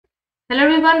Hello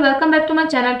everyone, welcome back to my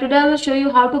channel. Today I will show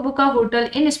you how to book a hotel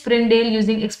in Springdale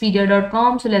using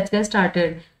Expedia.com. So let's get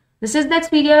started. This is the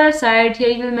Expedia website. Here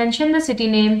you will mention the city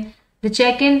name, the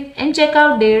check-in and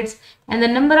check-out dates, and the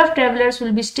number of travelers who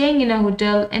will be staying in a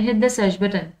hotel, and hit the search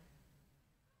button.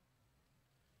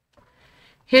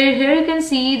 Here you can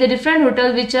see the different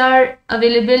hotels which are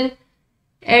available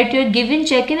at your given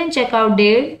check-in and check-out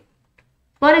date.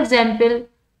 For example,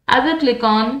 I will click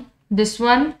on this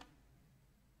one.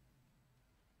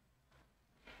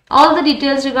 All the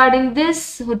details regarding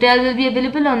this hotel will be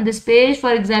available on this page.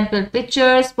 For example,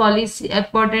 pictures, policy,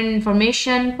 important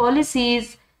information,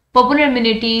 policies, popular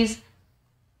amenities,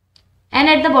 and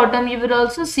at the bottom you will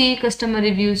also see customer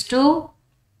reviews too.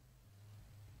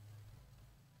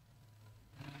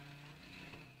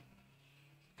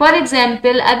 For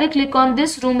example, I will click on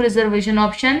this room reservation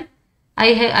option.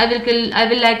 I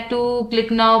will like to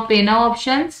click now pay now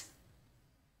options,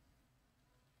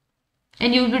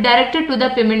 and you will be directed to the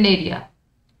payment area.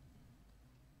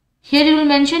 Here you will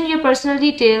mention your personal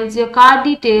details, your card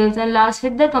details, and last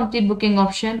hit the complete booking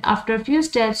option. After a few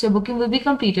steps, your booking will be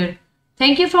completed.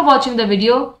 Thank you for watching the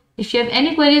video. If you have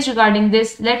any queries regarding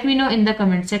this, let me know in the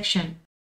comment section.